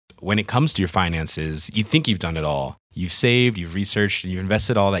when it comes to your finances, you think you've done it all. You've saved, you've researched, and you've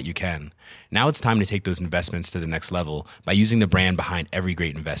invested all that you can. Now it's time to take those investments to the next level by using the brand behind every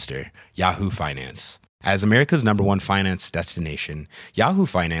great investor, Yahoo Finance. As America's #1 finance destination, Yahoo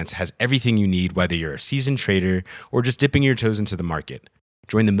Finance has everything you need, whether you're a seasoned trader or just dipping your toes into the market.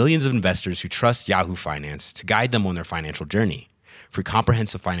 Join the millions of investors who trust Yahoo Finance to guide them on their financial journey. For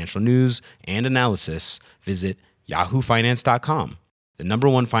comprehensive financial news and analysis, visit yahoofinance.com, the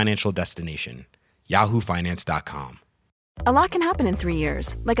 #1 financial destination, yahoofinance.com. A lot can happen in 3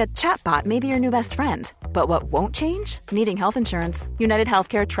 years, like a chatbot may be your new best friend. But what won't change? Needing health insurance. United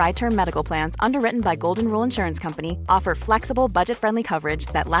Healthcare Tri-Term Medical Plans, underwritten by Golden Rule Insurance Company, offer flexible, budget-friendly coverage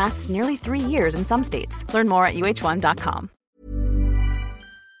that lasts nearly 3 years in some states. Learn more at uh1.com.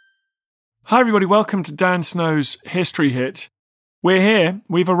 Hi everybody, welcome to Dan Snow's History Hit. We're here,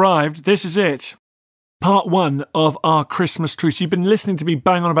 we've arrived, this is it. Part 1 of our Christmas truce. You've been listening to me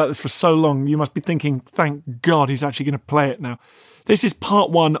bang on about this for so long, you must be thinking, thank God he's actually going to play it now. This is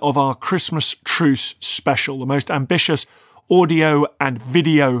part 1 of our Christmas truce special, the most ambitious audio and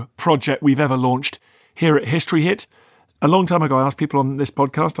video project we've ever launched here at History Hit. A long time ago, I asked people on this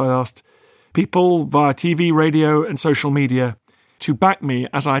podcast, I asked people via TV, radio and social media to back me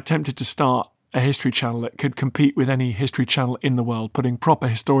as I attempted to start a history channel that could compete with any history channel in the world, putting proper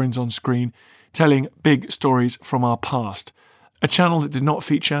historians on screen, telling big stories from our past. A channel that did not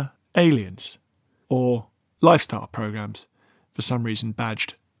feature aliens or lifestyle programs, for some reason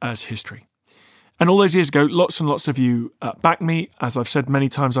badged as history. And all those years ago, lots and lots of you backed me. As I've said many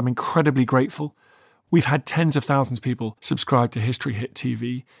times, I'm incredibly grateful. We've had tens of thousands of people subscribe to History Hit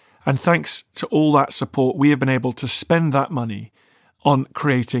TV. And thanks to all that support, we have been able to spend that money on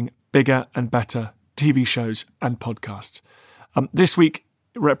creating bigger and better TV shows and podcasts. This week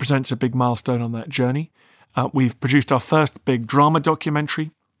represents a big milestone on that journey. We've produced our first big drama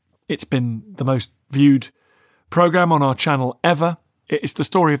documentary. It's been the most viewed programme on our channel ever. It's the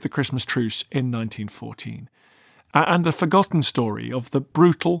story of the Christmas truce in 1914 and the forgotten story of the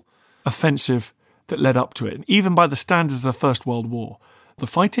brutal offensive that led up to it. And even by the standards of the First World War, the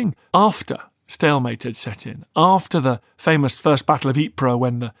fighting after stalemate had set in, after the famous First Battle of Ypres,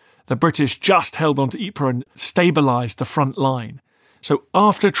 when the British just held on to Ypres and stabilised the front line. So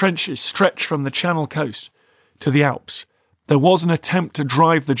after trenches stretched from the Channel coast to the Alps, there was an attempt to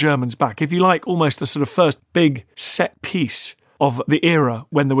drive the Germans back. If you like, almost the sort of first big set piece of the era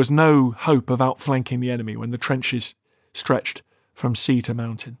when there was no hope of outflanking the enemy, when the trenches stretched from sea to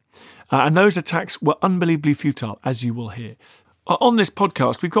mountain. And those attacks were unbelievably futile, as you will hear. On this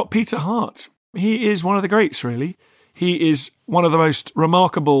podcast, we've got Peter Hart. He is one of the greats, really. He is one of the most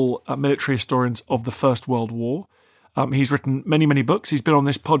remarkable military historians of the First World War. He's written many, many books. He's been on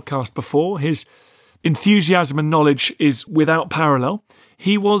this podcast before. His enthusiasm and knowledge is without parallel.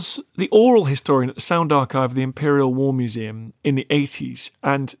 He was the oral historian at the Sound Archive of the Imperial War Museum in the 80s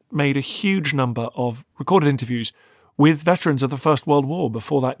and made a huge number of recorded interviews with veterans of the First World War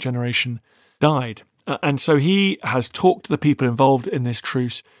before that generation died. And so he has talked to the people involved in this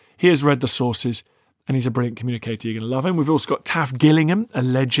truce. He has read the sources, and he's a brilliant communicator. You're going to love him. We've also got Taff Gillingham, a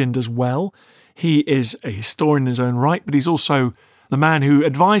legend as well. He is a historian in his own right, but he's also the man who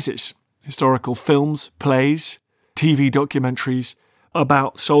advises historical films, plays, TV documentaries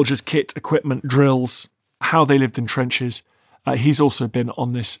about soldiers' kit, equipment, drills, how they lived in trenches. He's also been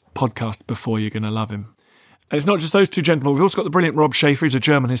on this podcast before. You're going to love him. And it's not just those two gentlemen. We've also got the brilliant Rob Schaefer. He's a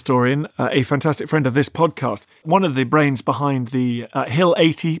German historian, a fantastic friend of this podcast. One of the brains behind the Hill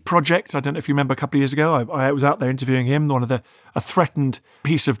 80 project. I don't know if you remember a couple of years ago. I was out there interviewing him. A threatened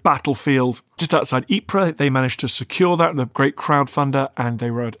piece of battlefield just outside Ypres. They managed to secure that with a great crowdfunder, and they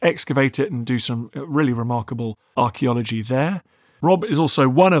were able to excavate it and do some really remarkable archaeology there. Rob is also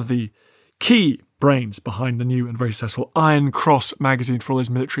one of the key brains behind the new and very successful Iron Cross magazine. For all those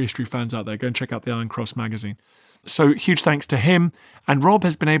military history fans out there, go and check out the Iron Cross magazine. So huge thanks to him. And Rob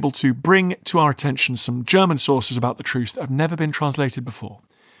has been able to bring to our attention some German sources about the truce that have never been translated before.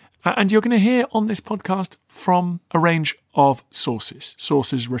 And you're going to hear on this podcast from a range of sources.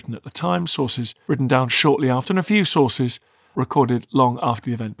 Sources written at the time, sources written down shortly after, and a few sources recorded long after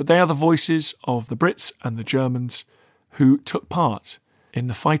the event. But they are the voices of the Brits and the Germans who took part in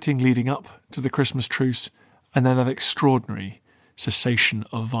the fighting leading up to the Christmas truce, and then that extraordinary cessation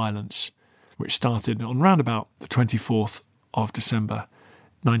of violence, which started on round about the 24th of December,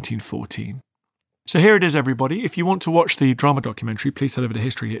 1914. So here it is, everybody. If you want to watch the drama documentary, please head over to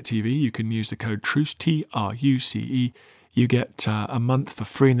History Hit TV. You can use the code TRUCE, TRUCE. You get a month for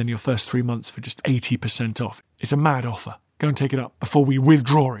free, and then your first 3 months for just 80% off. It's a mad offer. Go and take it up before we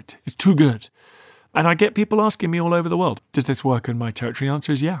withdraw it. It's too good. And I get people asking me all over the world, does this work in my territory? The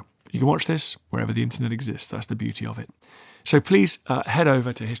answer is yeah. You can watch this wherever the internet exists. That's the beauty of it. So please head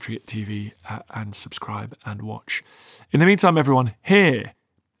over to History Hit TV and subscribe and watch. In the meantime, everyone, here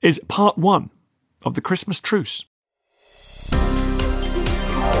is part 1 of the Christmas Truce.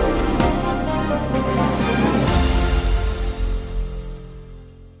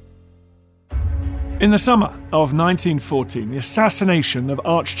 In the summer of 1914, the assassination of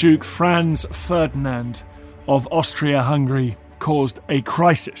Archduke Franz Ferdinand of Austria-Hungary caused a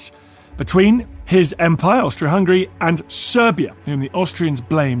crisis between his empire, Austria-Hungary, and Serbia, whom the Austrians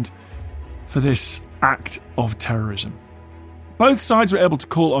blamed for this act of terrorism. Both sides were able to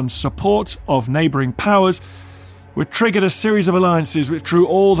call on support of neighbouring powers, which triggered a series of alliances which drew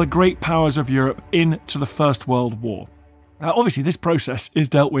all the great powers of Europe into the First World War. Now, obviously, this process is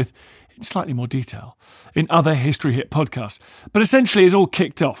dealt with in slightly more detail in other History Hit podcasts. But essentially, it's all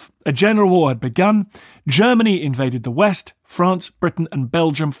kicked off. A general war had begun. Germany invaded the West. France, Britain and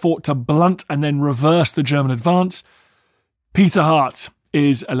Belgium fought to blunt and then reverse the German advance. Peter Hart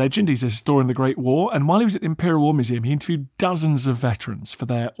is a legend. He's a historian of the Great War. And while he was at the Imperial War Museum, he interviewed dozens of veterans for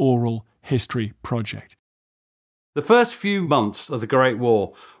their oral history project. The first few months of the Great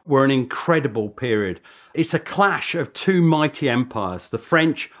War were an incredible period. It's a clash of two mighty empires, the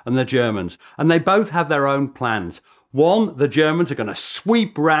French and the Germans, and they both have their own plans. One, the Germans are going to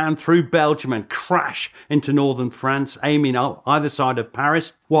sweep round through Belgium and crash into northern France, aiming up either side of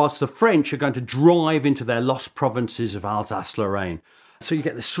Paris, whilst the French are going to drive into their lost provinces of Alsace-Lorraine. So you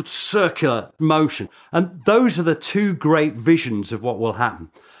get this sort of circular motion. And those are the two great visions of what will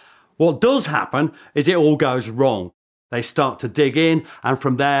happen. What does happen is it all goes wrong. They start to dig in, and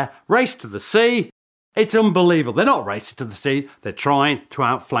from there, race to the sea. It's unbelievable. They're not racing to the sea. They're trying to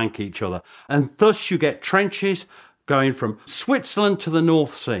outflank each other. And thus you get trenches going from Switzerland to the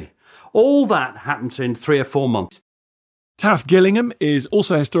North Sea. All that happens in 3 or 4 months. Taff Gillingham is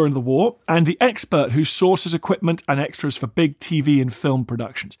also a historian of the war and the expert who sources equipment and extras for big TV and film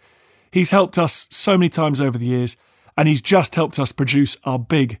productions. He's helped us so many times over the years, and he's just helped us produce our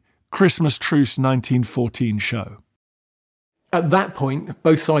big Christmas Truce 1914 show. At that point,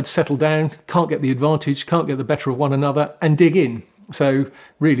 both sides settle down, can't get the advantage, can't get the better of one another, and dig in. So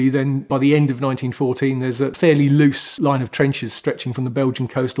really then, by the end of 1914, there's a fairly loose line of trenches stretching from the Belgian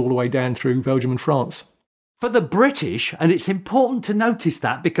coast all the way down through Belgium and France. For the British, and it's important to notice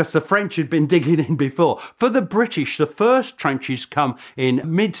that because the French had been digging in before, for the British, the first trenches come in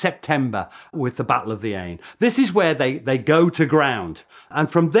mid-September with the Battle of the Aisne. This is where they go to ground. And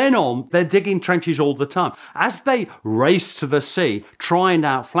from then on, they're digging trenches all the time. As they race to the sea, try and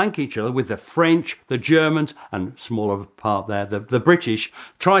outflank each other with the French, the Germans, and smaller part there, the British,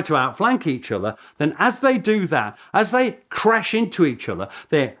 try to outflank each other, then as they do that, as they crash into each other,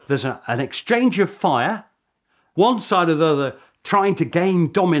 there's an exchange of fire, one side or the other trying to gain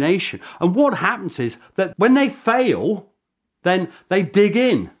domination. And what happens is that when they fail, then they dig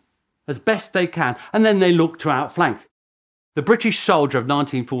in as best they can, and then they look to outflank. The British soldier of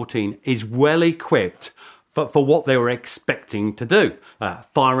 1914 is well equipped for what they were expecting to do,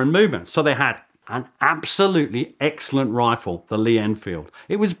 fire and movement. So they had an absolutely excellent rifle, the Lee Enfield.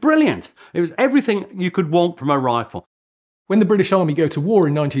 It was brilliant. It was everything you could want from a rifle. When the British Army go to war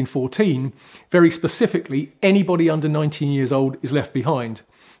in 1914, very specifically, anybody under 19 years old is left behind.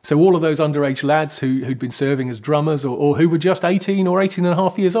 So all of those underage lads who'd been serving as drummers or who were just 18 or 18 and a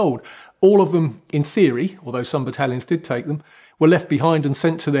half years old, all of them, in theory, although some battalions did take them, were left behind and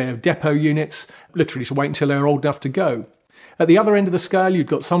sent to their depot units, literally to wait until they were old enough to go. At the other end of the scale, you'd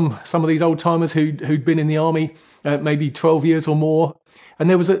got some of these old-timers who'd been in the army maybe 12 years or more. And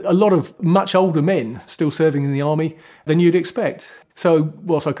there was a lot of much older men still serving in the army than you'd expect. So,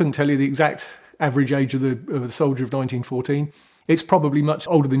 whilst I couldn't tell you the exact average age of the soldier of 1914, it's probably much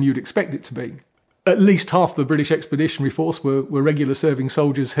older than you'd expect it to be. At least half the British Expeditionary Force were regular serving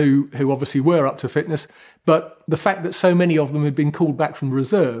soldiers who obviously were up to fitness. But the fact that so many of them had been called back from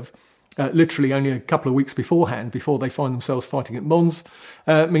reserve, literally only a couple of weeks beforehand, before they find themselves fighting at Mons,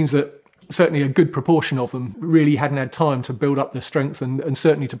 means that certainly a good proportion of them really hadn't had time to build up their strength and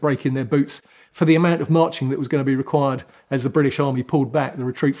certainly to break in their boots for the amount of marching that was going to be required as the British Army pulled back the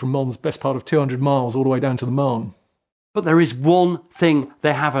retreat from Mons, best part of 200 miles all the way down to the Marne. But there is one thing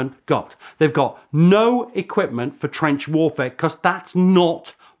they haven't got. They've got no equipment for trench warfare because that's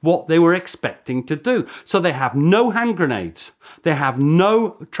not what they were expecting to do. So they have no hand grenades. They have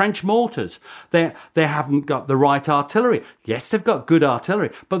no trench mortars. They haven't got the right artillery. Yes, they've got good artillery,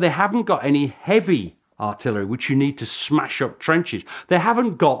 but they haven't got any heavy artillery, which you need to smash up trenches. They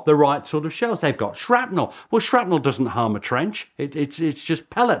haven't got the right sort of shells. They've got shrapnel. Well, shrapnel doesn't harm a trench. It's just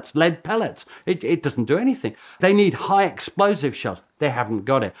pellets, lead pellets. It doesn't do anything. They need high explosive shells. They haven't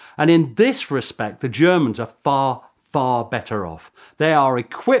got it. And in this respect, the Germans are far better off. They are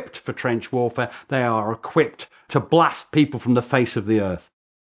equipped for trench warfare. They are equipped to blast people from the face of the earth.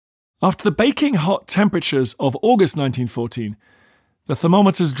 After the baking hot temperatures of August 1914, the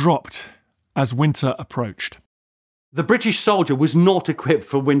thermometers dropped as winter approached. The British soldier was not equipped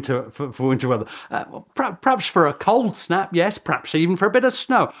for winter weather. Perhaps for a cold snap, yes, perhaps even for a bit of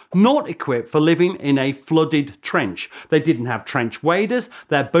snow. Not equipped for living in a flooded trench. They didn't have trench waders.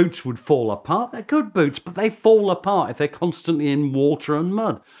 Their boots would fall apart. They're good boots, but they fall apart if they're constantly in water and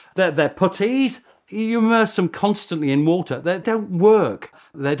mud. Their puttees, you immerse them constantly in water. They don't work.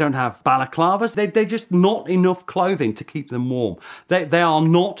 They don't have balaclavas. They're just not enough clothing to keep them warm. They are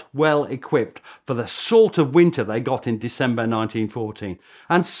not well equipped for the sort of winter they got in December 1914.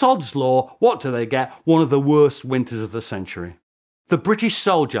 And sod's law, what do they get? One of the worst winters of the century. The British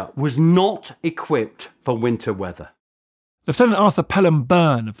soldier was not equipped for winter weather. Lieutenant Arthur Pelham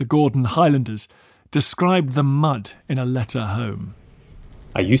Byrne of the Gordon Highlanders described the mud in a letter home.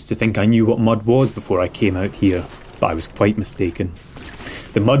 I used to think I knew what mud was before I came out here, but I was quite mistaken.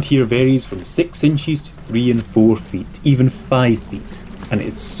 The mud here varies from 6 inches to 3 and 4 feet, even 5 feet, and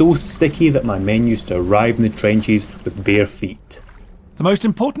it's so sticky that my men used to arrive in the trenches with bare feet. The most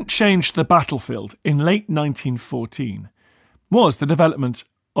important change to the battlefield in late 1914 was the development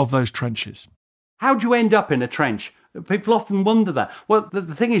of those trenches. How do you end up in a trench? People often wonder that. Well,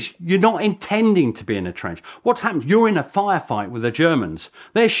 the thing is, you're not intending to be in a trench. What happens? You're in a firefight with the Germans.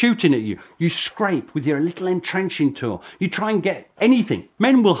 They're shooting at you. You scrape with your little entrenching tool. You try and get anything.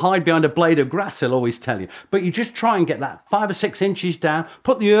 Men will hide behind a blade of grass, they'll always tell you. But you just try and get that 5 or 6 inches down,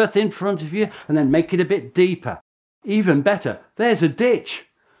 put the earth in front of you, and then make it a bit deeper. Even better, there's a ditch.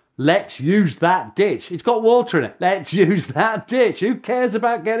 Let's use that ditch. It's got water in it. Let's use that ditch. Who cares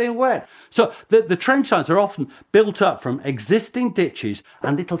about getting wet? So the trench lines are often built up from existing ditches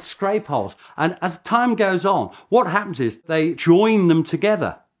and little scrape holes. And as time goes on, what happens is they join them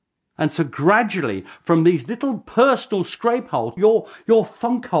together. And so gradually, from these little personal scrape holes, your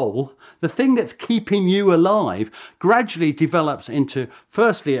funk hole, the thing that's keeping you alive, gradually develops into,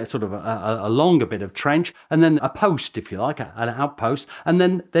 firstly, a sort of a longer bit of trench, and then a post, if you like, an outpost, and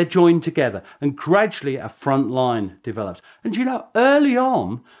then they're joined together. And gradually, a front line develops. And early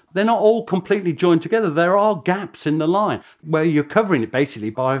on, they're not all completely joined together. There are gaps in the line where you're covering it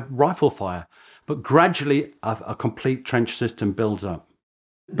basically by rifle fire. But gradually, a complete trench system builds up.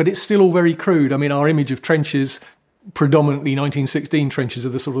 But it's still all very crude. I mean, our image of trenches, predominantly 1916 trenches, are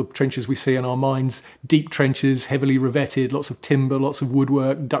the sort of trenches we see in our minds. Deep trenches, heavily revetted, lots of timber, lots of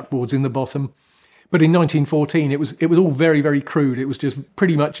woodwork, duckboards in the bottom. But in 1914, it was all very, very crude. It was just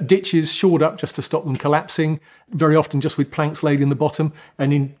pretty much ditches shored up just to stop them collapsing, very often just with planks laid in the bottom.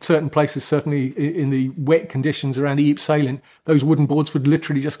 And in certain places, certainly in the wet conditions around the Ypres salient, those wooden boards would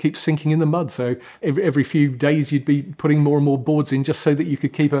literally just keep sinking in the mud. So every few days, you'd be putting more and more boards in just so that you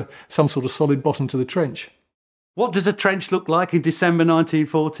could keep some sort of solid bottom to the trench. What does a trench look like in December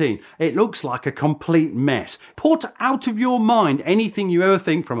 1914? It looks like a complete mess. Put out of your mind anything you ever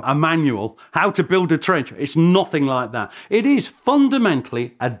think from a manual, how to build a trench. It's nothing like that. It is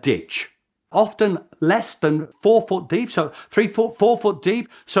fundamentally a ditch, often less than 4 foot deep, so 3 foot, 4 foot deep.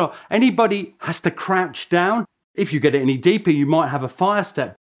 So anybody has to crouch down. If you get it any deeper, you might have a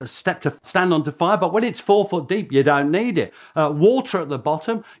step to stand onto fire, but when it's 4 foot deep, you don't need it. Water at the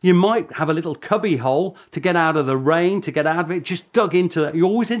bottom, you might have a little cubby hole to get out of the rain, to get out of it, just dug into it. You're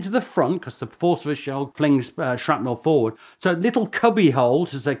always into the front because the force of a shell flings shrapnel forward. So little cubby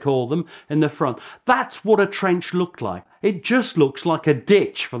holes, as they call them, in the front. That's what a trench looked like. It just looks like a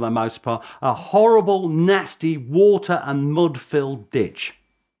ditch for the most part, a horrible, nasty, water and mud-filled ditch.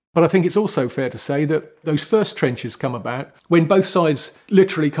 But I think it's also fair to say that those first trenches come about when both sides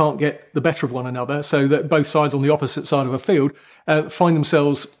literally can't get the better of one another, so that both sides on the opposite side of a field find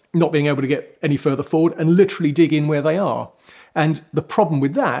themselves not being able to get any further forward and literally dig in where they are. And the problem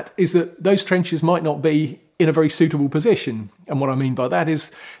with that is that those trenches might not be in a very suitable position. And what I mean by that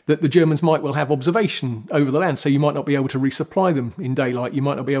is that the Germans might well have observation over the land, so you might not be able to resupply them in daylight, you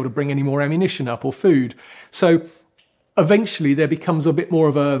might not be able to bring any more ammunition up or food. So eventually there becomes a bit more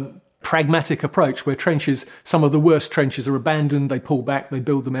of a pragmatic approach where trenches, some of the worst trenches are abandoned, they pull back, they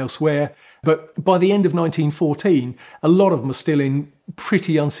build them elsewhere. But by the end of 1914, a lot of them are still in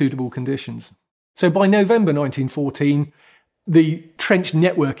pretty unsuitable conditions. So by November 1914, the trench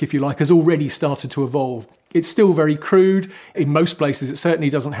network, if you like, has already started to evolve. It's still very crude. In most places, it certainly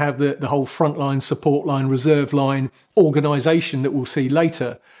doesn't have the whole front line, support line, reserve line organisation that we'll see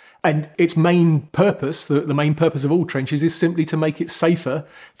later. And its main purpose, the main purpose of all trenches, is simply to make it safer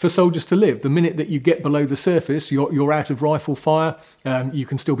for soldiers to live. The minute that you get below the surface, you're out of rifle fire. You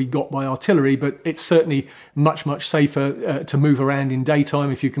can still be got by artillery, but it's certainly much, much safer to move around in daytime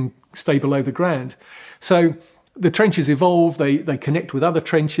if you can stay below the ground. So the trenches evolve, they connect with other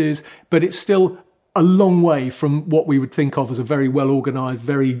trenches, but it's still a long way from what we would think of as a very well organised,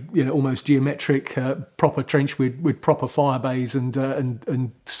 very almost geometric, proper trench with proper fire bays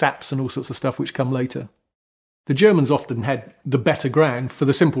and saps and all sorts of stuff which come later. The Germans often had the better ground for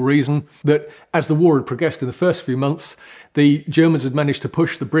the simple reason that as the war had progressed in the first few months, the Germans had managed to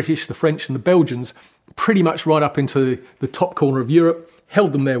push the British, the French and the Belgians pretty much right up into the top corner of Europe,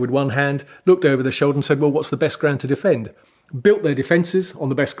 held them there with one hand, looked over their shoulder and said, well, what's the best ground to defend? Built their defences on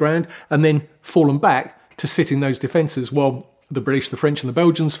the best ground and then fallen back to sit in those defences while the British, the French and the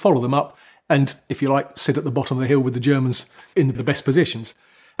Belgians follow them up and, if you like, sit at the bottom of the hill with the Germans in the best positions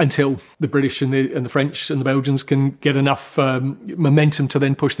until the British and the French and the Belgians can get enough momentum to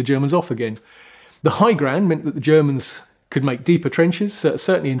then push the Germans off again. The high ground meant that the Germans could make deeper trenches,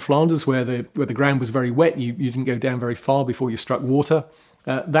 certainly in Flanders where the ground was very wet. You didn't go down very far before you struck water.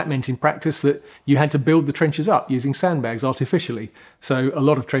 That meant in practice that you had to build the trenches up using sandbags artificially. So a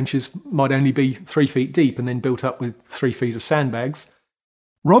lot of trenches might only be 3 feet deep and then built up with 3 feet of sandbags.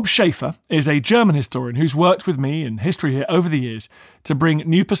 Rob Schaefer is a German historian who's worked with me in History Hit over the years to bring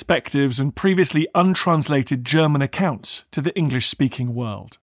new perspectives and previously untranslated German accounts to the English-speaking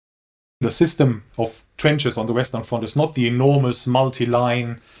world. The system of trenches on the Western Front is not the enormous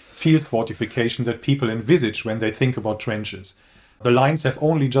multi-line field fortification that people envisage when they think about trenches. The lines have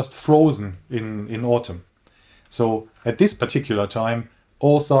only just frozen in autumn. So at this particular time,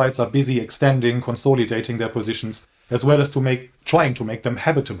 all sides are busy extending, consolidating their positions, as well as trying to make them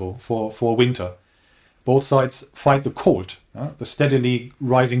habitable for winter. Both sides fight the cold, the steadily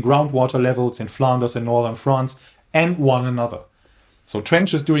rising groundwater levels in Flanders and northern France, and one another. So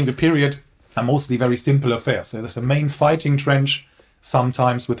trenches during the period are mostly very simple affairs. There's a main fighting trench,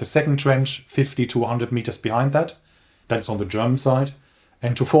 sometimes with a second trench 50 to 100 meters behind that. That is on the German side.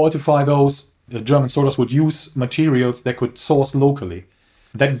 And to fortify those, the German soldiers would use materials they could source locally.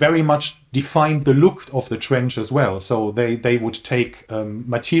 That very much defined the look of the trench as well. So they would take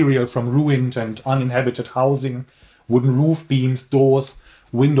material from ruined and uninhabited housing, wooden roof beams, doors,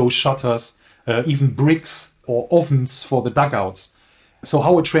 window shutters, even bricks or ovens for the dugouts. So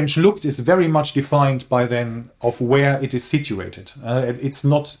how a trench looked is very much defined by then of where it is situated. It's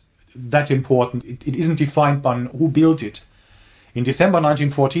not that important. It isn't defined by who built it. In December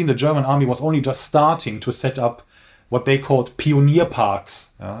 1914, the German army was only just starting to set up what they called pioneer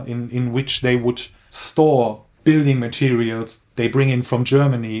parks, in which they would store building materials they bring in from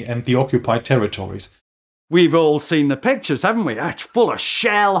Germany and the occupied territories. We've all seen the pictures, haven't we? It's full of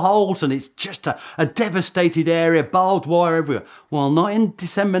shell holes and it's just a devastated area, barbed wire everywhere. Well, not in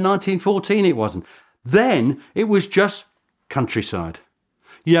December 1914 it wasn't. Then it was just countryside.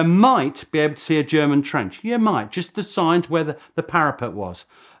 You might be able to see a German trench. You might, just the signs where the parapet was.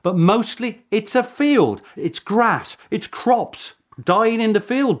 But mostly it's a field. It's grass. It's crops dying in the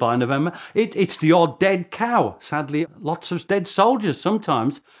field by November. It's the odd dead cow. Sadly, lots of dead soldiers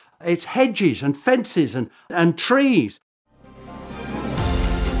sometimes. It's hedges and fences and trees.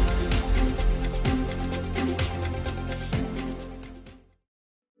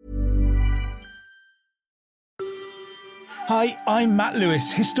 Hi, I'm Matt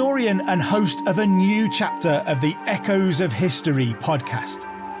Lewis, historian and host of a new chapter of the Echoes of History podcast.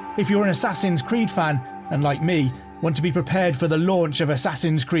 If you're an Assassin's Creed fan, and like me, want to be prepared for the launch of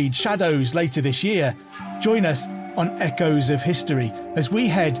Assassin's Creed Shadows later this year, join us on Echoes of History as we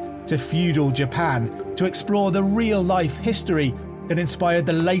head to feudal Japan to explore the real-life history that inspired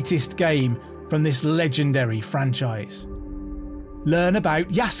the latest game from this legendary franchise. Learn about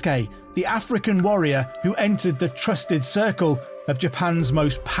Yasuke, the African warrior who entered the trusted circle of Japan's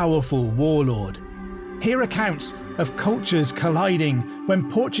most powerful warlord. Hear accounts of cultures colliding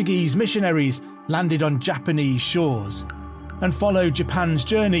when Portuguese missionaries landed on Japanese shores, and follow Japan's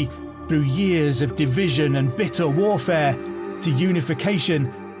journey through years of division and bitter warfare to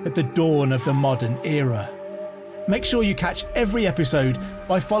unification at the dawn of the modern era. Make sure you catch every episode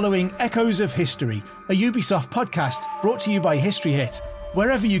by following Echoes of History, a Ubisoft podcast brought to you by History Hit,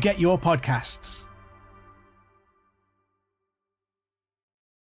 wherever you get your podcasts.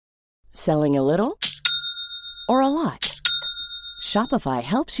 Selling a little or a lot? Shopify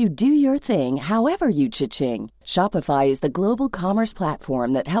helps you do your thing however you cha-ching. Shopify is the global commerce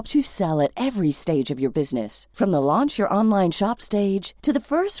platform that helps you sell at every stage of your business. From the launch your online shop stage to the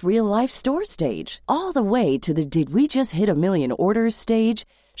first real-life store stage, all the way to the did we just hit a million orders stage.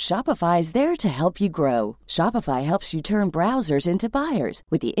 Shopify is there to help you grow. Shopify helps you turn browsers into buyers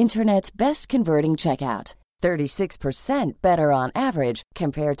with the internet's best converting checkout. 36% better on average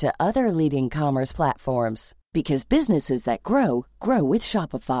compared to other leading commerce platforms. Because businesses that grow, grow with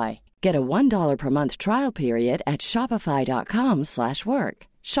Shopify. Get a $1 per month trial period at shopify.com/work.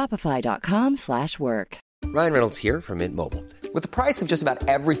 Shopify.com/work. Ryan Reynolds here from Mint Mobile. With the price of just about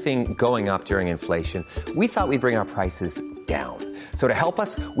everything going up during inflation, we thought we'd bring our prices down. So to help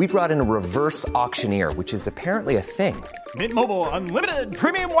us, we brought in a reverse auctioneer, which is apparently a thing. Mint Mobile Unlimited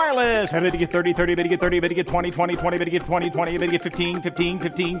Premium Wireless. How to get 30, 30, bit to get 30, bit to get 20, 20, 20, bit to get 20, 20, bit to get 15, 15,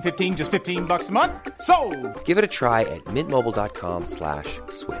 15, 15, just $15 a month? Sold! Give it a try at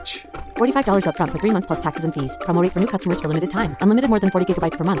mintmobile.com/switch. $45 up front for 3 months plus taxes and fees. Promo rate for new customers for limited time. Unlimited more than 40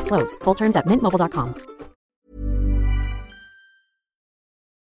 gigabytes per month. Slows full terms at mintmobile.com.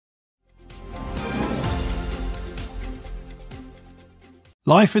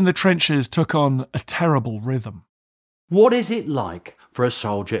 Life in the trenches took on a terrible rhythm. What is it like for a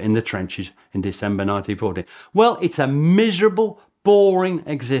soldier in the trenches in December 1914? Well, it's a miserable, boring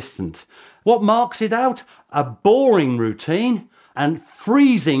existence. What marks it out? A boring routine and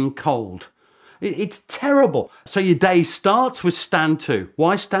freezing cold. It's terrible. So your day starts with stand to.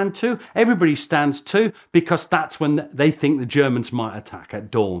 Why stand to? Everybody stands to because that's when they think the Germans might attack at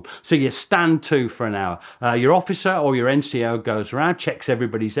dawn. So you stand to for an hour. Your officer or your NCO goes around, checks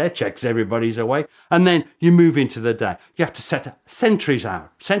everybody's there, checks everybody's awake, and then you move into the day. You have to set sentries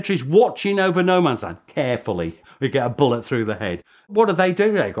out. Sentries watching over no man's land carefully. You get a bullet through the head. What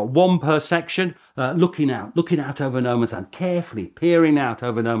do? They've got one per section, looking out over no man's land, carefully peering out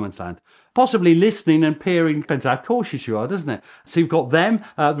over no man's land. Possibly listening and peering, depends how cautious you are, doesn't it? So you've got them.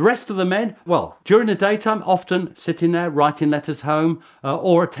 The rest of the men, well, during the daytime, often sitting there, writing letters home,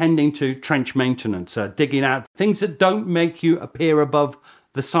 or attending to trench maintenance, digging out things that don't make you appear above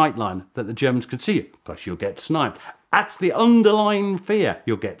the sight line that the Germans can see you, because you'll get sniped. That's the underlying fear,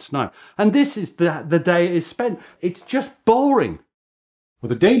 you'll get sniped. And this is the day it is spent. It's just boring. Well,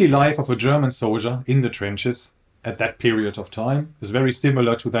 the daily life of a German soldier in the trenches at that period of time is very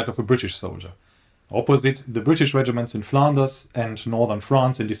similar to that of a British soldier. Opposite the British regiments in Flanders and northern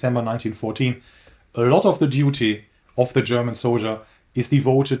France in December 1914, a lot of the duty of the German soldier is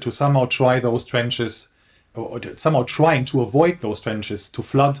devoted to somehow try those trenches, or somehow trying to avoid those trenches to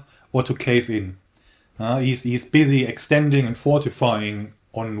flood or to cave in. He's busy extending and fortifying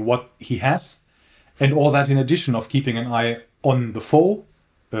on what he has, and all that in addition of keeping an eye on the foe,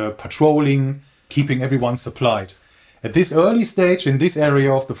 patrolling, keeping everyone supplied. At this early stage in this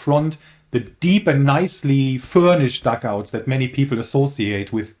area of the front, the deep and nicely furnished dugouts that many people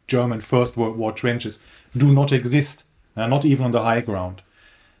associate with German First World War trenches do not exist, not even on the high ground.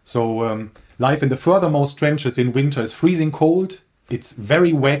 So life in the furthermost trenches in winter is freezing cold, it's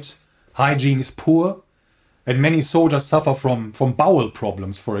very wet, hygiene is poor, and many soldiers suffer from bowel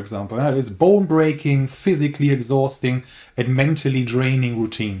problems, for example. It's bone-breaking, physically exhausting, and mentally draining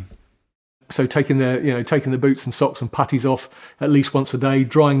routine. So taking the boots and socks and puttees off at least once a day,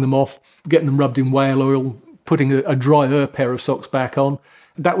 drying them off, getting them rubbed in whale oil, putting a drier pair of socks back on.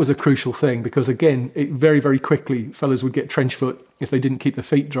 That was a crucial thing because, again, very, very quickly fellas would get trench foot if they didn't keep their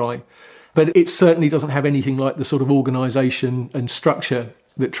feet dry. But it certainly doesn't have anything like the sort of organisation and structure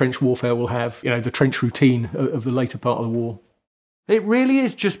that trench warfare will have, the trench routine of the later part of the war. It really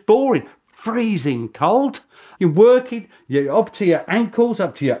is just boring. Freezing cold. You're working, you're up to your ankles,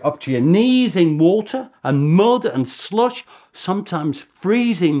 up to your knees in water and mud and slush, sometimes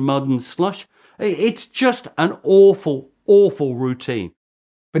freezing mud and slush. It's just an awful, awful routine.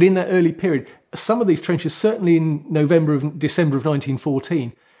 But in that early period, some of these trenches, certainly in December of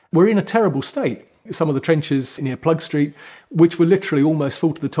 1914, were in a terrible state. Some of the trenches near Plug Street, which were literally almost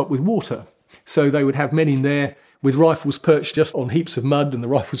full to the top with water. So they would have men in there with rifles perched just on heaps of mud, and the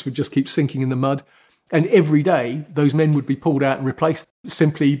rifles would just keep sinking in the mud. And every day, those men would be pulled out and replaced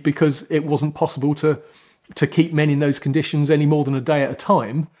simply because it wasn't possible to keep men in those conditions any more than a day at a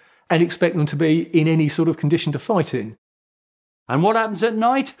time and expect them to be in any sort of condition to fight in. And what happens at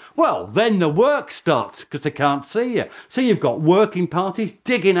night? Well, then the work starts because they can't see you. So you've got working parties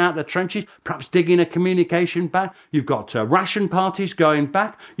digging out the trenches, perhaps digging a communication back. You've got ration parties going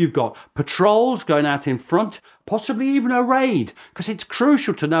back. You've got patrols going out in front. possibly even a raid, because it's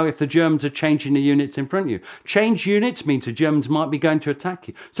crucial to know if the Germans are changing the units in front of you. Change units means the Germans might be going to attack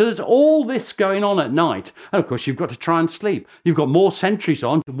you. So there's all this going on at night. And of course, you've got to try and sleep. You've got more sentries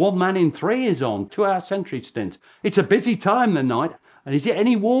on. 1 man in 3 is on, 2-hour sentry stints. It's a busy time, the night. And is it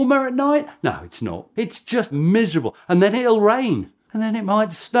any warmer at night? No, it's not. It's just miserable. And then it'll rain. And then it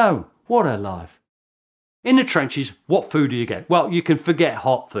might snow. What a life. In the trenches, what food do you get? Well, you can forget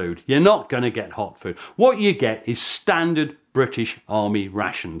hot food. You're not going to get hot food. What you get is standard British Army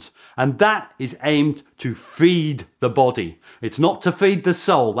rations. And that is aimed to feed the body. It's not to feed the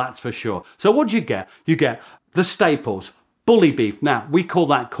soul, that's for sure. So what do you get? You get the staples. Bully beef. Now, we call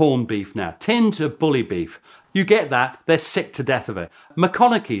that corned beef now. Tins of bully beef. You get that, they're sick to death of it.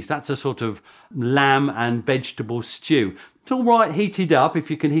 McConaughey's, that's a sort of lamb and vegetable stew. It's all right heated up, if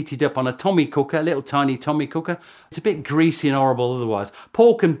you can heat it up on a Tommy cooker, a little tiny Tommy cooker. It's a bit greasy and horrible otherwise.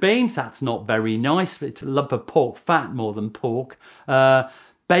 Pork and beans, that's not very nice. It's a lump of pork fat more than pork.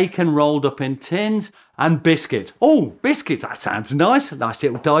 Bacon rolled up in tins, and biscuit. Oh, biscuits, that sounds nice. A nice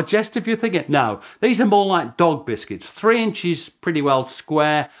little digestive, you're thinking. No, these are more like dog biscuits. 3 inches, pretty well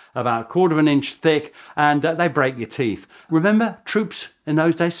square, about 1/4 of an inch thick, and they break your teeth. Remember, troops in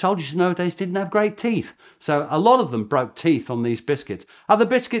those days, soldiers in those days didn't have great teeth. So a lot of them broke teeth on these biscuits. Are the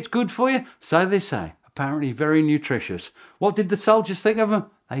biscuits good for you? So they say. Apparently very nutritious. What did the soldiers think of them?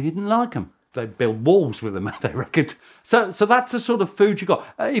 They didn't like them. They'd build walls with them, they reckoned. So that's the sort of food you got.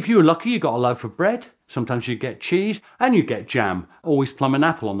 If you were lucky, you got a loaf of bread. Sometimes you get cheese and you get jam. Always plum and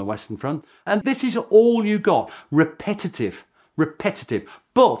apple on the Western Front. And this is all you got. Repetitive,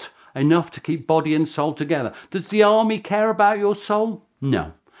 but enough to keep body and soul together. Does the army care about your soul?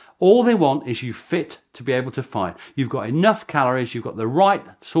 No. All they want is you fit to be able to fight. You've got enough calories, you've got the right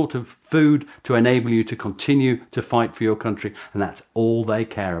sort of food to enable you to continue to fight for your country. And that's all they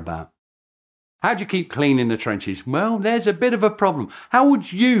care about. How do you keep clean in the trenches? Well, there's a bit of a problem. How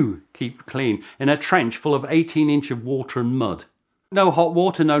would you keep clean in a trench full of 18 inch of water and mud? No hot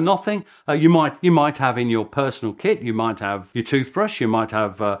water, no nothing. You might have in your personal kit, you might have your toothbrush, you might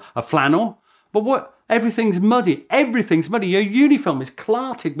have a flannel. But what? Everything's muddy. Everything's muddy. Your uniform is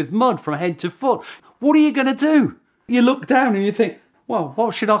clarted with mud from head to foot. What are you going to do? You look down and you think, well,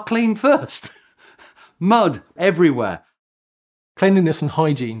 what should I clean first? Mud everywhere. Cleanliness and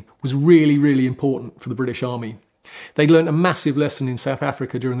hygiene was really, really important for the British Army. They'd learnt a massive lesson in South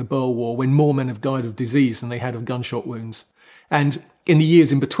Africa during the Boer War, when more men have died of disease than they had of gunshot wounds. And in the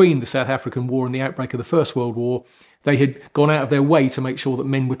years in between the South African War and the outbreak of the First World War, they had gone out of their way to make sure that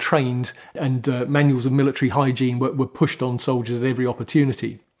men were trained, and manuals of military hygiene were pushed on soldiers at every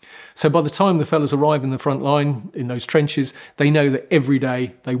opportunity. So by the time the fellas arrive in the front line, in those trenches, they know that every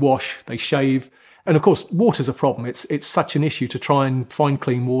day they wash, they shave. And of course, water's a problem. It's such an issue to try and find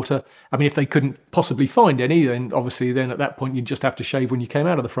clean water. I mean, if they couldn't possibly find any, then obviously then at that point you'd just have to shave when you came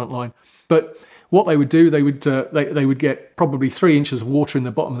out of the front line. But what they would do, they would get probably 3 inches of water in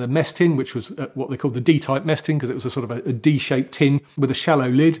the bottom of the mess tin, which was what they called the D-type mess tin, because it was a sort of a D-shaped tin with a shallow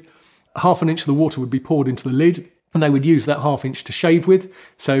lid. 1/2 inch of the water would be poured into the lid, and they would use that 1/2 inch to shave with.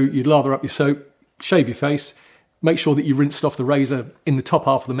 So you'd lather up your soap, shave your face, make sure that you rinsed off the razor in the top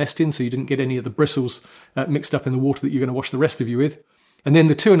half of the mess tin so you didn't get any of the bristles mixed up in the water that you're going to wash the rest of you with. And then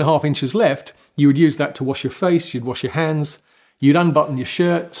the 2.5 inches left, you would use that to wash your face, you'd wash your hands, you'd unbutton your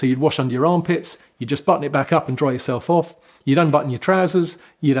shirt, so you'd wash under your armpits, you'd just button it back up and dry yourself off, you'd unbutton your trousers,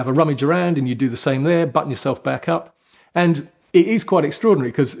 you'd have a rummage around and you'd do the same there, button yourself back up. And it is quite extraordinary,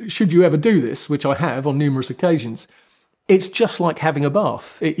 because should you ever do this, which I have on numerous occasions, it's just like having a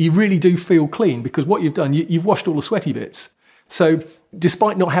bath. You really do feel clean, because what you've done, you've washed all the sweaty bits. So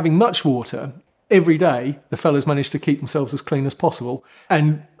despite not having much water, every day the fellas managed to keep themselves as clean as possible.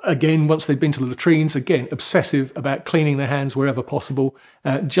 And again, once they'd been to the latrines, again, obsessive about cleaning their hands wherever possible,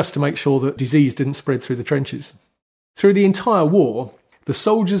 just to make sure that disease didn't spread through the trenches. Through the entire war, the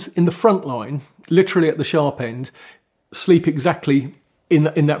soldiers in the front line, literally at the sharp end, sleep exactly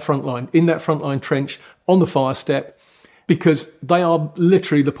in that front line trench, on the fire step, because they are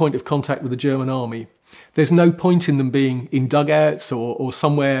literally the point of contact with the German army. There's no point in them being in dugouts or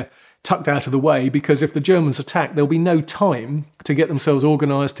somewhere tucked out of the way, because if the Germans attack, there'll be no time to get themselves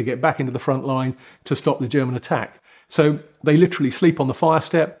organised, to get back into the front line, to stop the German attack. So they literally sleep on the fire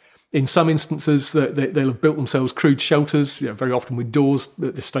step. In some instances, they'll have built themselves crude shelters, very often with doors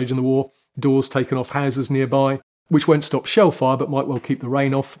at this stage in the war, doors taken off houses nearby, which won't stop shell fire but might well keep the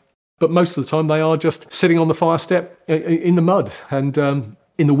rain off. But most of the time they are just sitting on the fire step in the mud. And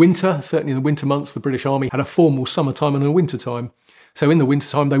in the winter, certainly in the winter months, the British Army had a formal summertime and a winter time. So in the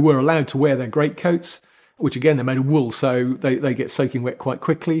wintertime, they were allowed to wear their greatcoats, which again, they're made of wool, so they get soaking wet quite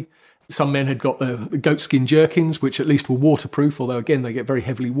quickly. Some men had got the goatskin jerkins, which at least were waterproof, although again they get very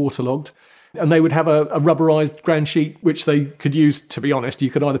heavily waterlogged. And they would have a rubberised ground sheet, which they could use, to be honest. You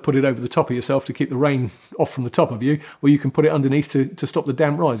could either put it over the top of yourself to keep the rain off from the top of you, or you can put it underneath to stop the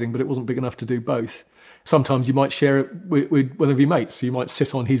damp rising, but it wasn't big enough to do both. Sometimes you might share it with one of your mates. So you might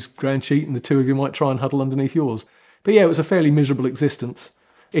sit on his ground sheet and the two of you might try and huddle underneath yours. But yeah, it was a fairly miserable existence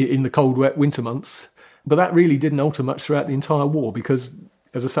in the cold, wet winter months. But that really didn't alter much throughout the entire war because,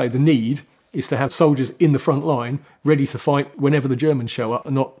 as I say, the need is to have soldiers in the front line ready to fight whenever the Germans show up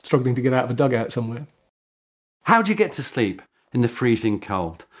and not struggling to get out of a dugout somewhere. How do you get to sleep in the freezing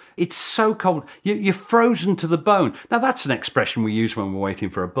cold? It's so cold. You're frozen to the bone. Now, that's an expression we use when we're waiting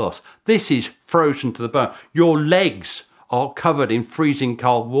for a bus. This is frozen to the bone. Your legs are covered in freezing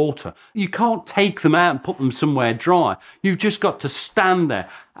cold water. You can't take them out and put them somewhere dry. You've just got to stand there.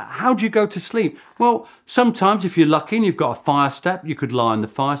 How do you go to sleep? Well, sometimes if you're lucky and you've got a fire step, you could lie on the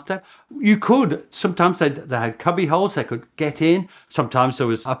fire step. You could. Sometimes they had cubby holes, they could get in. Sometimes there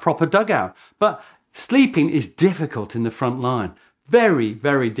was a proper dugout. But sleeping is difficult in the front line. Very,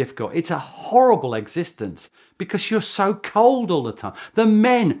 very difficult. It's a horrible existence because you're so cold all the time. The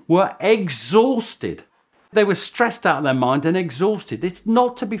men were exhausted. They were stressed out of their mind and exhausted. It's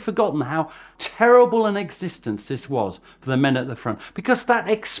not to be forgotten how terrible an existence this was for the men at the front, because that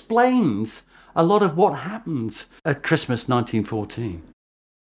explains a lot of what happens at Christmas 1914.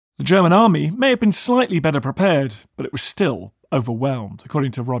 The German army may have been slightly better prepared, but it was still overwhelmed,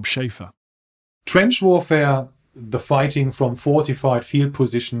 according to Rob Schaefer. Trench warfare, the fighting from fortified field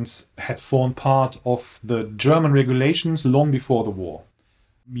positions, had formed part of the German regulations long before the war.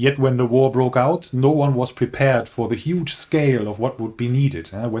 Yet when the war broke out, no one was prepared for the huge scale of what would be needed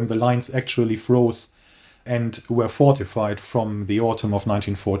when the lines actually froze and were fortified from the autumn of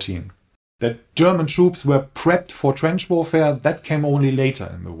 1914. That German troops were prepped for trench warfare, that came only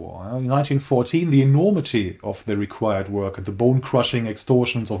later in the war. In 1914, the enormity of the required work and the bone-crushing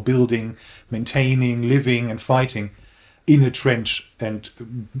extortions of building, maintaining, living and fighting in a trench and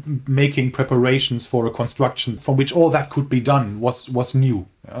making preparations for a construction from which all that could be done was new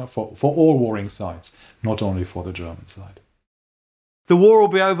for all warring sides, not only for the German side. The war will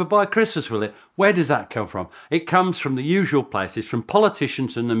be over by Christmas, will it? Where does that come from? It comes from the usual places, from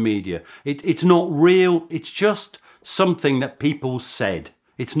politicians and the media. It's not real, it's just something that people said.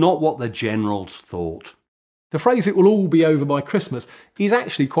 It's not what the generals thought. The phrase "it will all be over by Christmas" is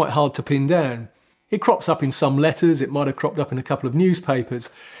actually quite hard to pin down. It crops up in some letters, it might have cropped up in a couple of newspapers,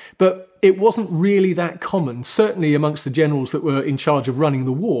 but it wasn't really that common, certainly amongst the generals that were in charge of running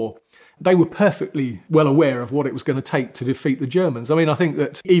the war. They were perfectly well aware of what it was going to take to defeat the Germans. I mean, I think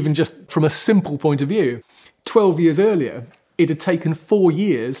that even just from a simple point of view, 12 years earlier, it had taken 4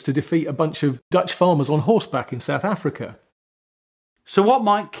 years to defeat a bunch of Dutch farmers on horseback in South Africa. So what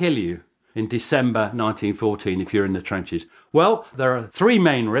might kill you in December 1914 if you're in the trenches? Well, there are 3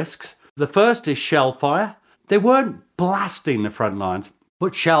 main risks. The first is shell fire. They weren't blasting the front lines,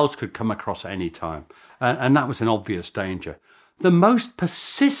 but shells could come across at any time, and that was an obvious danger. The most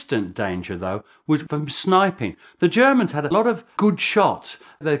persistent danger, though, was from sniping. The Germans had a lot of good shots.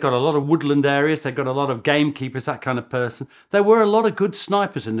 They've got a lot of woodland areas, they've got a lot of gamekeepers, that kind of person. There were a lot of good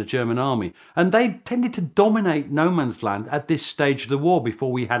snipers in the German army, and they tended to dominate no man's land at this stage of the war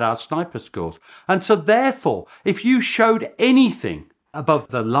before we had our sniper scores. And so therefore, if you showed anything above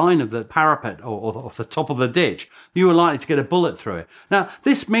the line of the parapet or the top of the ditch, you were likely to get a bullet through it. Now,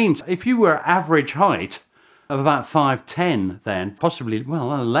 this means if you were average height of about 5'10", then possibly,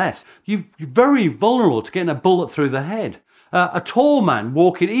 less, you're very vulnerable to getting a bullet through the head. A tall man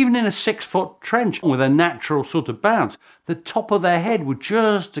walking, even in a 6-foot trench with a natural sort of bounce, the top of their head would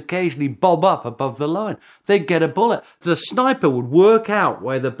just occasionally bob up above the line. They'd get a bullet. The sniper would work out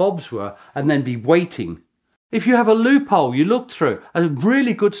where the bobs were and then be waiting. If you have a loophole you look through, a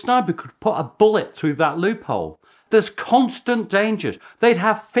really good sniper could put a bullet through that loophole. There's constant dangers. They'd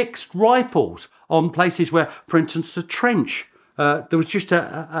have fixed rifles on places where, for instance, a trench, there was just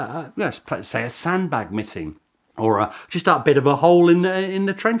say a sandbag missing, or just a bit of a hole in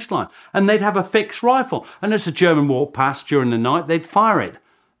the trench line, and they'd have a fixed rifle. And as the German walked past during the night, they'd fire it.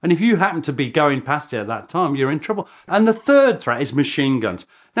 And if you happen to be going past it at that time, you're in trouble. And the third threat is machine guns.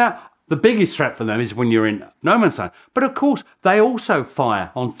 Now, the biggest threat for them is when you're in no man's land. But of course, they also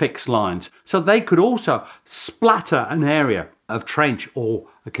fire on fixed lines. So they could also splatter an area of trench or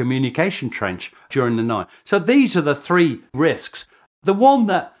a communication trench during the night. So these are the 3 risks. The one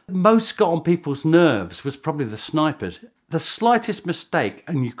that most got on people's nerves was probably the snipers. The slightest mistake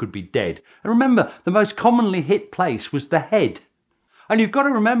and you could be dead. And remember, the most commonly hit place was the head. And you've got to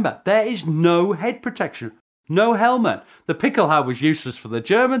remember, there is no head protection. No helmet. The pickelhaube was useless for the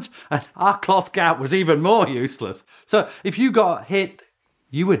Germans, and our cloth gout was even more useless. So if you got hit,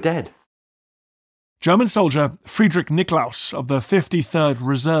 you were dead. German soldier Friedrich Niklaus of the 53rd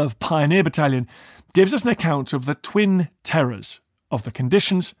Reserve Pioneer Battalion gives us an account of the twin terrors of the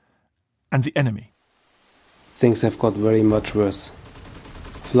conditions and the enemy. Things have got very much worse.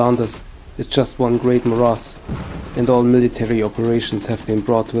 Flanders is just one great morass, and all military operations have been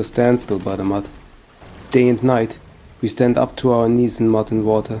brought to a standstill by the mud. Day and night, we stand up to our knees in mud and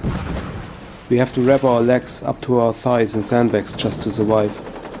water. We have to wrap our legs up to our thighs in sandbags just to survive.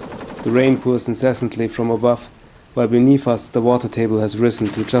 The rain pours incessantly from above, while beneath us the water table has risen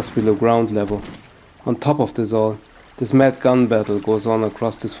to just below ground level. On top of this all, this mad gun battle goes on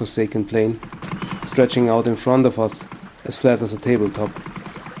across this forsaken plain, stretching out in front of us as flat as a tabletop,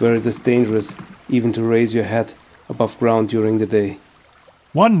 where it is dangerous even to raise your head above ground during the day.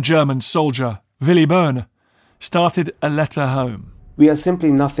 One German soldier, Willy Böhne, started a letter home. We are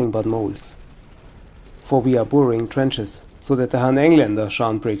simply nothing but moles, for we are boring trenches so that the Han Engländer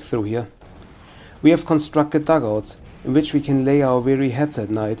shan't break through here. We have constructed dugouts in which we can lay our weary heads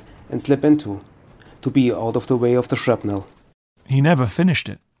at night and slip into, to be out of the way of the shrapnel. He never finished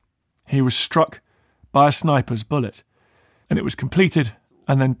it. He was struck by a sniper's bullet, and it was completed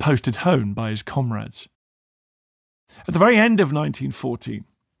and then posted home by his comrades. At the very end of 1914,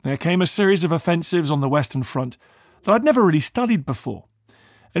 there came a series of offensives on the Western Front that I'd never really studied before.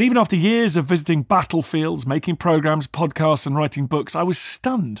 And even after years of visiting battlefields, making programmes, podcasts and writing books, I was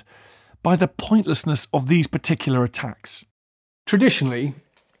stunned by the pointlessness of these particular attacks. Traditionally,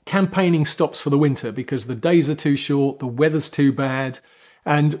 campaigning stops for the winter because the days are too short, the weather's too bad,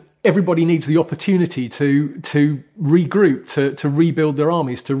 and everybody needs the opportunity to regroup, to rebuild their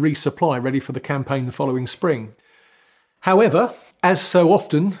armies, to resupply, ready for the campaign the following spring. However, as so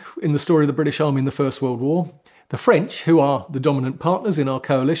often in the story of the British Army in the First World War, the French, who are the dominant partners in our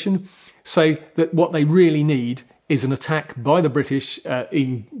coalition, say that what they really need is an attack by the British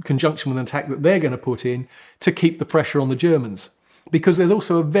in conjunction with an attack that they're going to put in to keep the pressure on the Germans. Because there's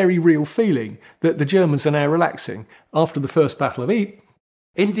also a very real feeling that the Germans are now relaxing after the First Battle of Ypres.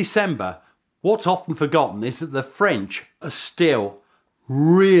 In December, what's often forgotten is that the French are still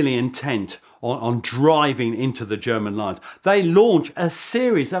really intent on driving into the German lines. They launch a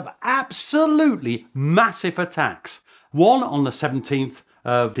series of absolutely massive attacks. One on the 17th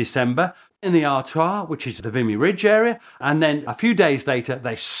of December in the Artois, which is the Vimy Ridge area, and then a few days later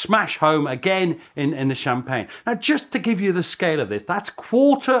they smash home again in the Champagne. Now, just to give you the scale of this, that's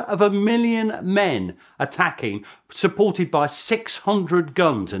 250,000 men attacking, supported by 600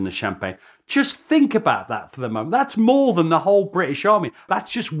 guns in the Champagne. Just think about that for the moment. That's more than the whole British Army. That's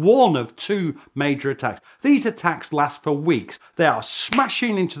just one of two major attacks. These attacks last for weeks. They are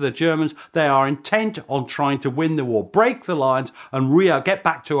smashing into the Germans. They are intent on trying to win the war, break the lines, and get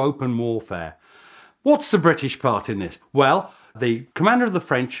back to open warfare. What's the British part in this? Well, the commander of the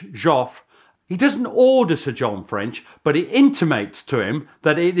French, Joffre, he doesn't order Sir John French, but he intimates to him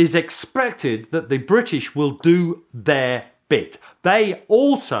that it is expected that the British will do their bit. They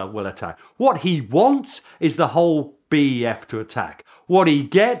also will attack. What he wants is the whole BEF to attack. What he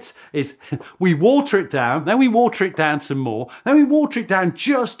gets is we water it down, then we water it down some more, then we water it down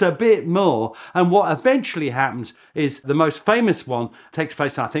just a bit more, and what eventually happens is the most famous one takes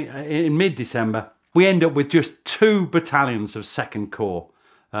place, I think, in mid-December. We end up with just 2 battalions of 2nd Corps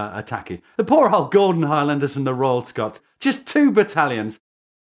attacking. The poor old Gordon Highlanders and the Royal Scots, just 2 battalions.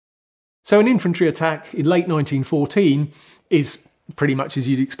 So an infantry attack in late 1914 is pretty much as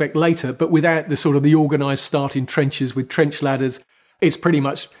you'd expect later, but without the sort of the organised start in trenches with trench ladders. It's pretty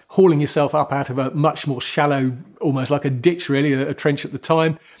much hauling yourself up out of a much more shallow, almost like a ditch really, a trench at the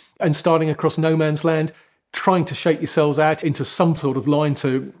time, and starting across no man's land, trying to shake yourselves out into some sort of line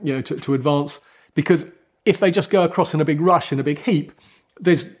to advance. Because if they just go across in a big rush, in a big heap,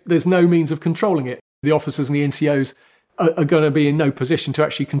 there's no means of controlling it. The officers and the NCOs are going to be in no position to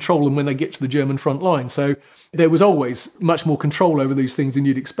actually control them when they get to the German front line. So there was always much more control over these things than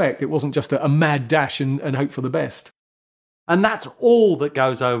you'd expect. It wasn't just a mad dash and hope for the best. And that's all that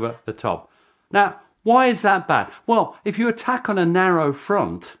goes over the top. Now, why is that bad? Well, if you attack on a narrow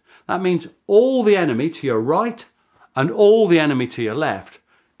front, that means all the enemy to your right and all the enemy to your left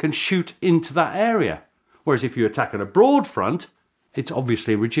can shoot into that area. Whereas if you attack on a broad front, it's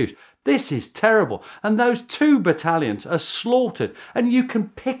obviously reduced. This is terrible. And those 2 battalions are slaughtered. And you can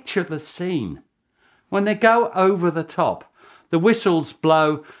picture the scene. When they go over the top, the whistles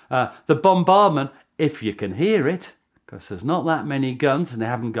blow, the bombardment, if you can hear it, because there's not that many guns and they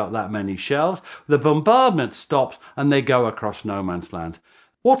haven't got that many shells, the bombardment stops and they go across no man's land.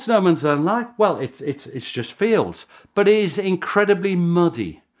 What's no man's land like? Well, it's just fields, but it is incredibly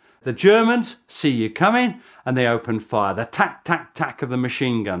muddy. The Germans see you coming and they open fire. The tack, tack, tack of the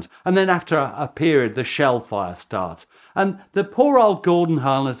machine guns. And then after a period, the shell fire starts. And the poor old Gordon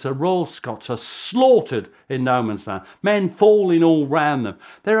Highlanders, the Royal Scots, are slaughtered in no man's land. Men falling all round them.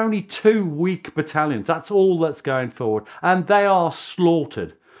 They're only 2 weak battalions. That's all that's going forward. And they are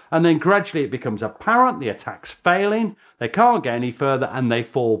slaughtered. And then gradually it becomes apparent the attack's failing. They can't get any further and they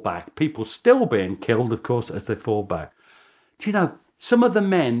fall back. People still being killed, of course, as they fall back. Do you know, some of the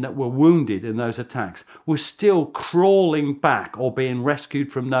men that were wounded in those attacks were still crawling back or being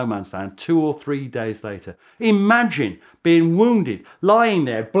rescued from no man's land 2 or 3 days later. Imagine being wounded, lying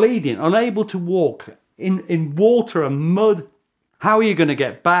there, bleeding, unable to walk in water and mud. How are you going to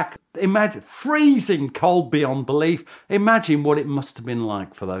get back? Imagine freezing cold beyond belief. Imagine what it must have been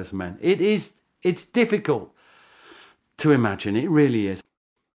like for those men. It's difficult to imagine. It really is.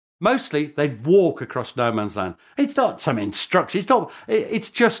 Mostly, they'd walk across no man's land. It's not some instruction. It's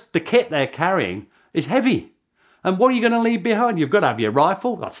just the kit they're carrying is heavy. And what are you going to leave behind? You've got to have your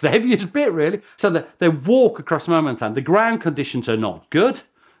rifle. That's the heaviest bit, really. So they walk across no man's land. The ground conditions are not good.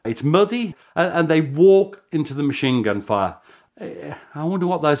 It's muddy. And they walk into the machine gun fire. I wonder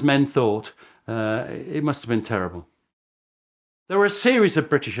what those men thought. It must have been terrible. There were a series of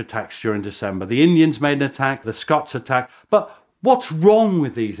British attacks during December. The Indians made an attack, the Scots attacked. But what's wrong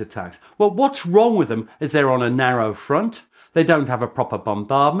with these attacks? Well, what's wrong with them is they're on a narrow front. They don't have a proper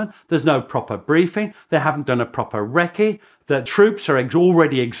bombardment. There's no proper briefing. They haven't done a proper recce. The troops are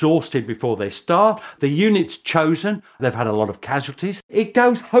already exhausted before they start. The units chosen, they've had a lot of casualties. It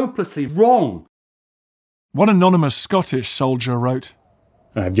goes hopelessly wrong. One anonymous Scottish soldier wrote,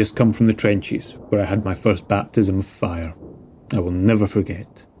 I have just come from the trenches, where I had my first baptism of fire. I will never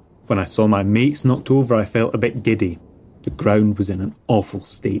forget. When I saw my mates knocked over, I felt a bit giddy. The ground was in an awful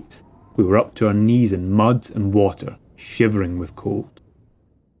state. We were up to our knees in mud and water, shivering with cold.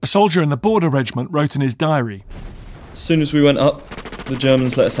 A soldier in the Border Regiment wrote in his diary, As soon as we went up, the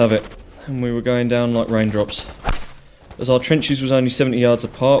Germans let us have it, and we were going down like raindrops. As our trenches was only 70 yards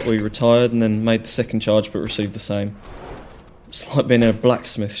apart, we retired and then made the second charge but received the same. It's like being in a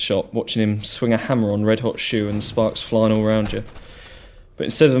blacksmith shop, watching him swing a hammer on red-hot shoe and sparks flying all around you. But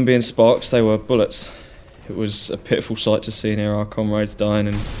instead of them being sparks, they were bullets. It was a pitiful sight to see near our comrades dying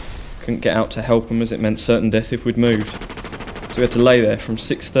and couldn't get out to help them as it meant certain death if we'd moved. So we had to lay there from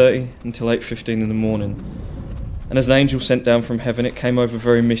 6:30 until 8:15 in the morning. And as an angel sent down from heaven, it came over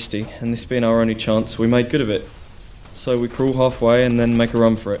very misty, and this being our only chance, we made good of it. So we crawl halfway and then make a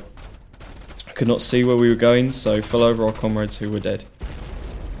run for it. I could not see where we were going, so fell over our comrades who were dead.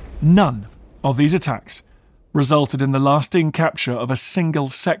 None of these attacks resulted in the lasting capture of a single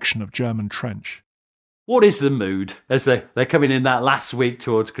section of German trench. What is the mood as they're coming in that last week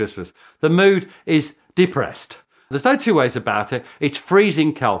towards Christmas? The mood is depressed. There's no two ways about it. It's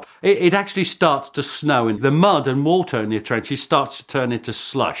freezing cold. It actually starts to snow, and the mud and water in the trenches starts to turn into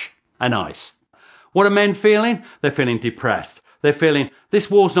slush and ice. What are men feeling? They're feeling depressed. They're feeling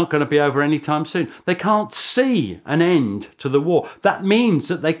this war's not going to be over anytime soon. They can't see an end to the war. That means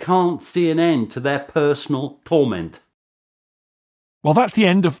that they can't see an end to their personal torment. Well, that's the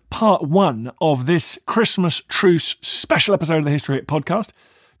end of part 1 of this Christmas truce special episode of the History Hit podcast.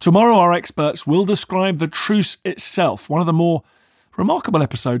 Tomorrow, our experts will describe the truce itself, one of the more remarkable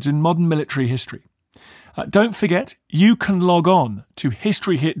episodes in modern military history. Don't forget, you can log on to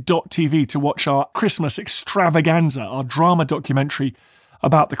historyhit.tv to watch our Christmas extravaganza, our drama documentary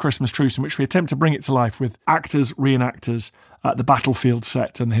about the Christmas truce, in which we attempt to bring it to life with actors, reenactors, the battlefield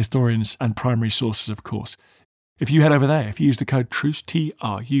set, and the historians and primary sources, of course. If you head over there, if you use the code TRUCE,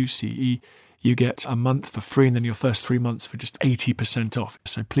 TRUCE, you get a month for free, and then your first 3 months for just 80% off.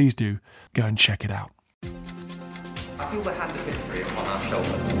 So please do go and check it out. I feel the hand of history upon our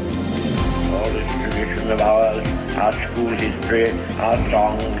shoulders. All this tradition of ours, our school history, our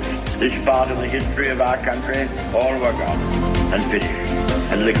songs, this part of the history of our country, all were gone and finished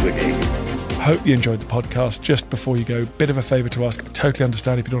and liquidated. Hope you enjoyed the podcast. Just before you go, bit of a favour to ask. I totally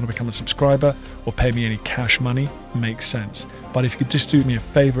understand if you don't want to become a subscriber or pay me any cash money. Makes sense. But if you could just do me a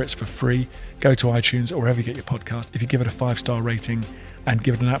favour, it's for free. Go to iTunes or wherever you get your podcast. If you give it a 5-star rating and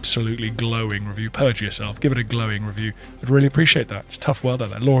give it an absolutely glowing review, purge yourself, give it a glowing review. I'd really appreciate that. It's a tough world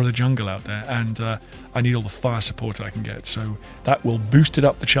out there, law of the jungle out there, and I need all the fire support I can get. So that will boost it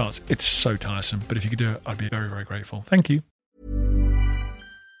up the charts. It's so tiresome, but if you could do it, I'd be very, very grateful. Thank you.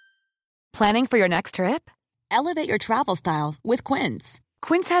 Planning for your next trip? Elevate your travel style with Quince.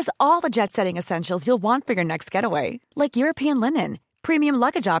 Quince has all the jet-setting essentials you'll want for your next getaway, like European linen, premium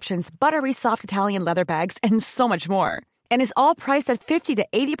luggage options, buttery soft Italian leather bags, and so much more. And is all priced at 50 to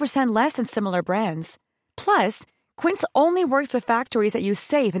 80% less than similar brands. Plus, Quince only works with factories that use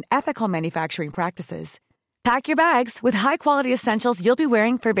safe and ethical manufacturing practices. Pack your bags with high-quality essentials you'll be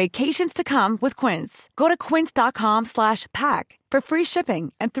wearing for vacations to come with Quince. Go to quince.com/pack for free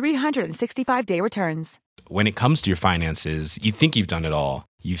shipping and 365-day returns. When it comes to your finances, you think you've done it all.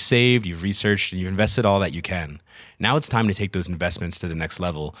 You've saved, you've researched, and you've invested all that you can. Now it's time to take those investments to the next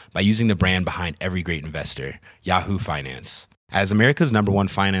level by using the brand behind every great investor, Yahoo Finance. As America's #1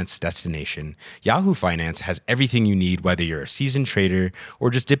 finance destination, Yahoo Finance has everything you need, whether you're a seasoned trader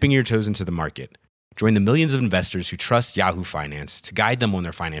or just dipping your toes into the market. Join the millions of investors who trust Yahoo Finance to guide them on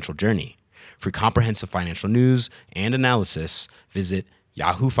their financial journey. For comprehensive financial news and analysis, visit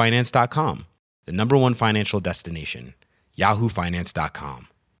yahoofinance.com, the #1 financial destination, yahoofinance.com.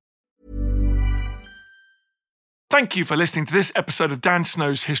 Thank you for listening to this episode of Dan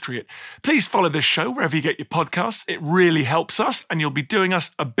Snow's History Hit. Please follow this show wherever you get your podcasts. It really helps us, and you'll be doing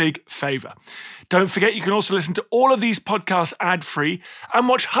us a big favour. Don't forget, you can also listen to all of these podcasts ad-free and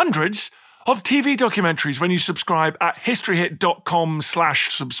watch hundreds of TV documentaries when you subscribe at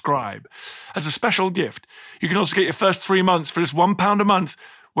historyhit.com/subscribe. As a special gift, you can also get your first 3 months for just £1 a month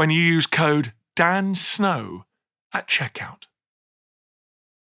when you use code DANSNOW at checkout.